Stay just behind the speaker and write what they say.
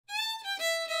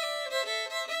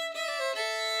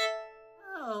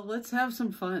let's have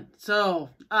some fun. So,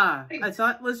 I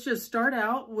thought let's just start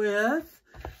out with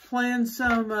playing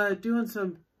some, doing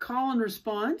some call and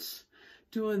response,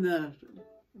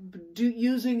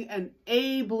 using an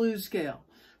A blues scale.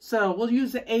 So we'll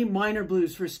use the A minor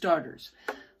blues for starters.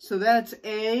 So that's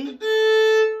A,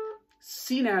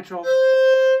 C natural,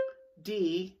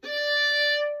 D,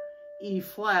 E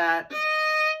flat,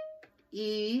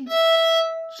 E,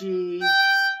 G,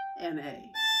 and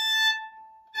A.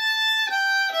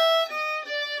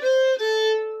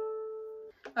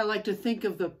 I like to think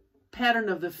of the pattern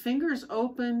of the fingers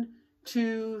open,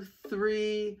 2,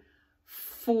 3,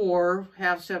 4,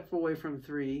 half step away from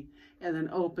 3, and then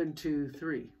open 2,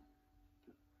 3.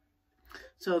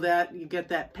 So that you get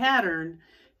that pattern,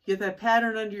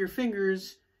 under your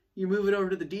fingers, you move it over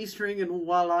to the D string and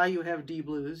voila, you have D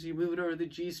blues. You move it over to the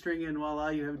G string and voila,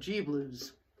 you have G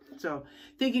blues. So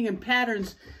thinking in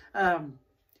patterns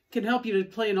can help you to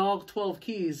play in all 12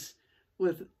 keys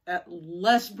with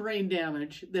less brain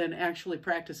damage than actually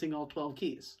practicing all 12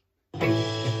 keys. 1,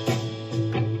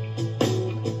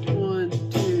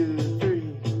 2, 3.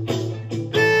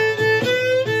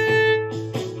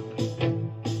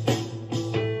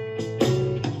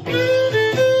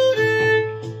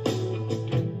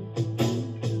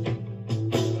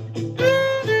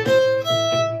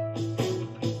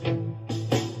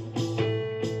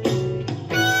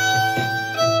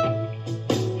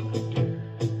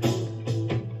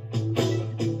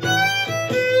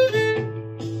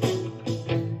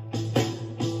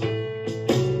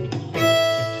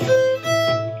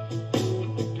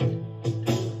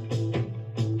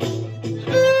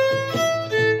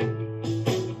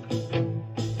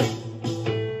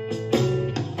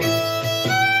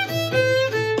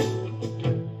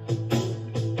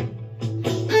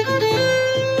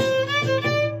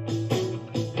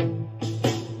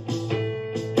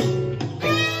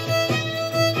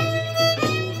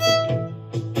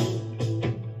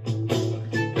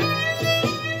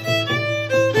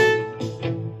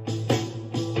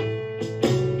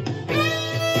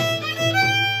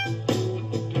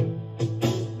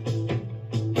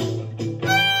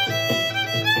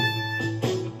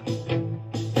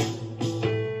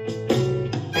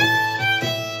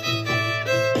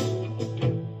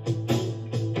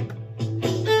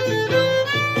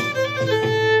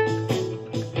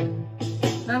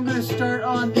 I'm going to start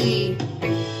on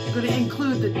I'm going to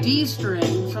include the D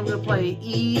string, so I'm going to play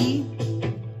E,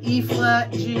 E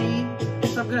flat, G.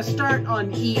 So I'm going to start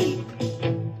on E.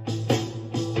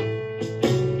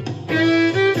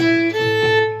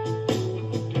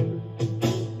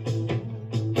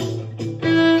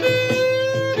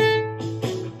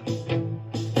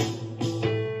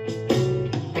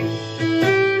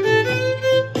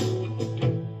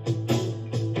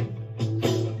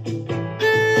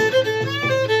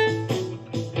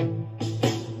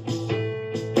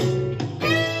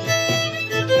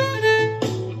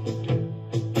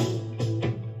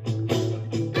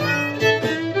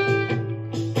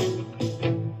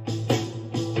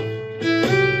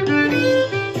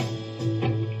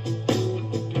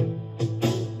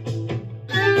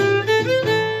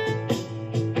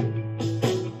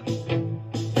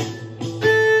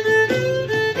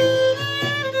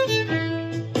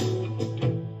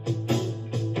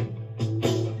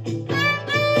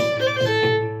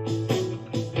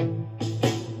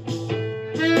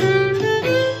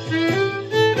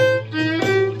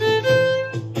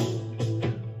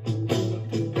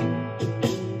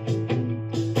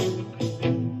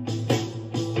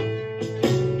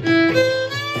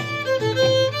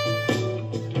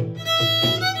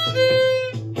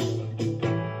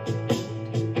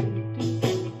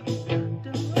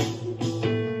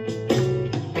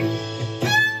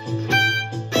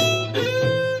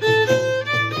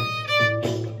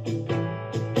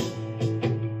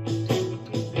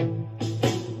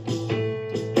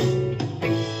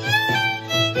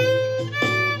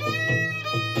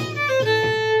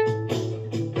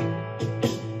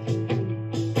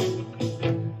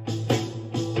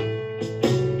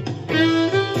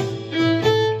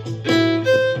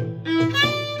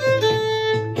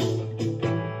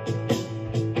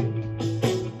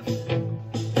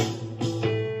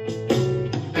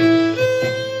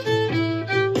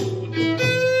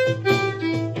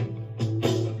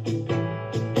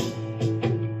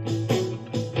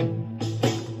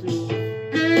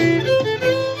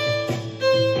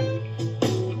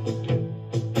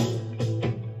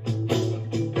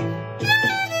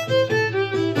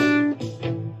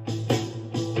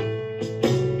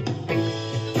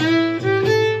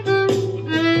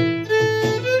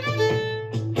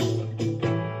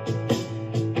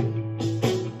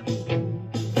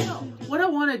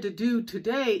 wanted to do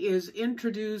today is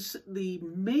introduce the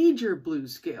major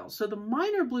blues scale. So the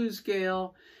minor blues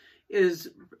scale is,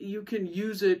 you can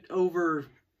use it over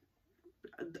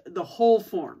the whole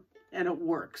form and it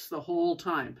works the whole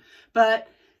time. But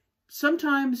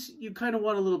sometimes you kind of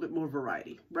want a little bit more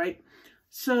variety, right?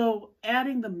 So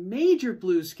adding the major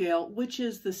blues scale, which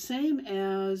is the same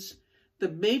as the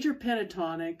major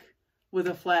pentatonic with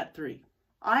a flat 3.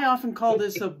 I often call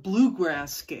this a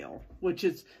bluegrass scale, which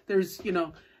is, there's, you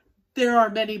know, there are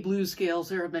many blues scales,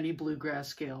 there are many bluegrass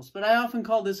scales, but I often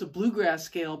call this a bluegrass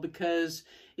scale because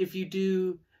if you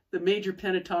do the major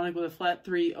pentatonic with a flat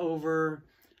 3 over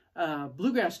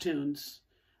bluegrass tunes,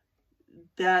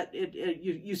 that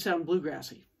you sound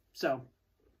bluegrassy. So,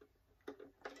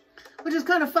 which is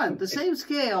kind of fun. The same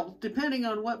scale, depending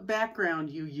on what background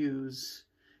you use,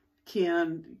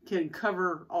 can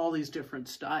cover all these different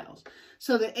styles.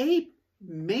 So the A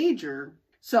major,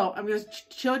 so I'm going to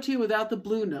show it to you without the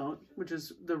blue note, which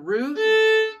is the root,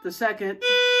 the second,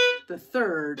 the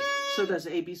third. So that's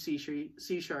A, B, C,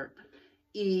 C sharp,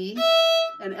 E,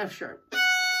 and F sharp,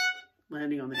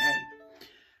 landing on the A.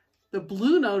 The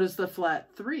blue note is the flat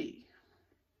 3.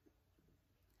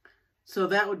 So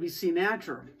that would be C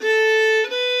natural.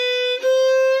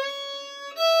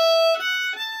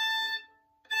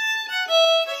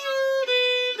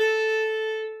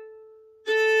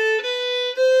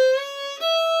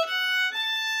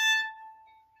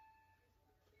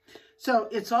 So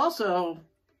it's also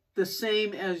the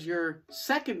same as your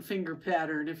second finger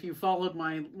pattern. If you followed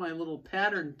my little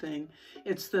pattern thing,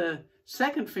 it's the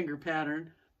second finger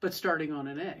pattern, but starting on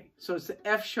an A. So it's the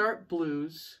F sharp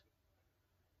blues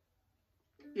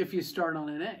if you start on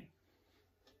an A.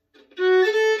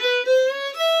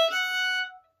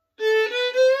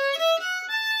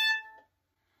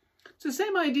 It's the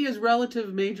same idea as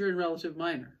relative major and relative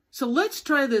minor. So let's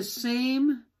try this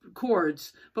same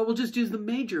chords, but we'll just use the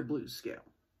major blues scale.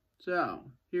 So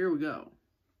here we go.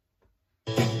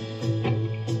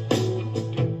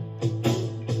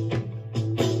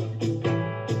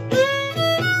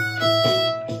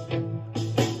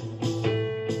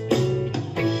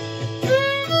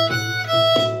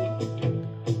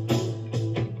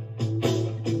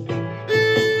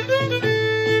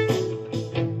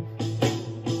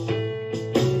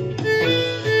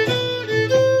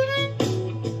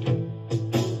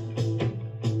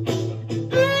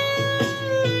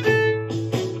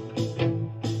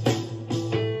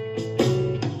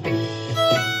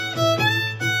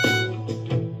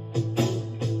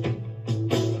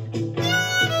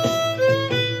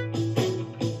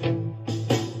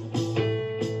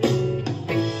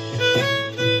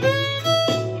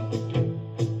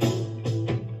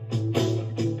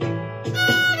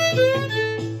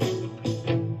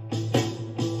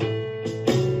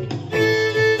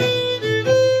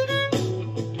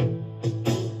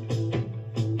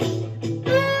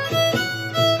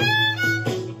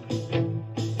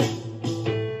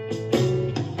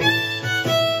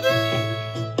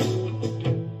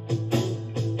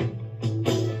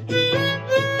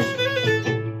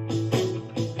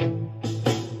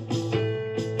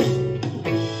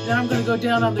 I'm going to go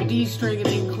down on the D string and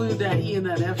include that E and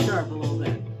that F sharp a little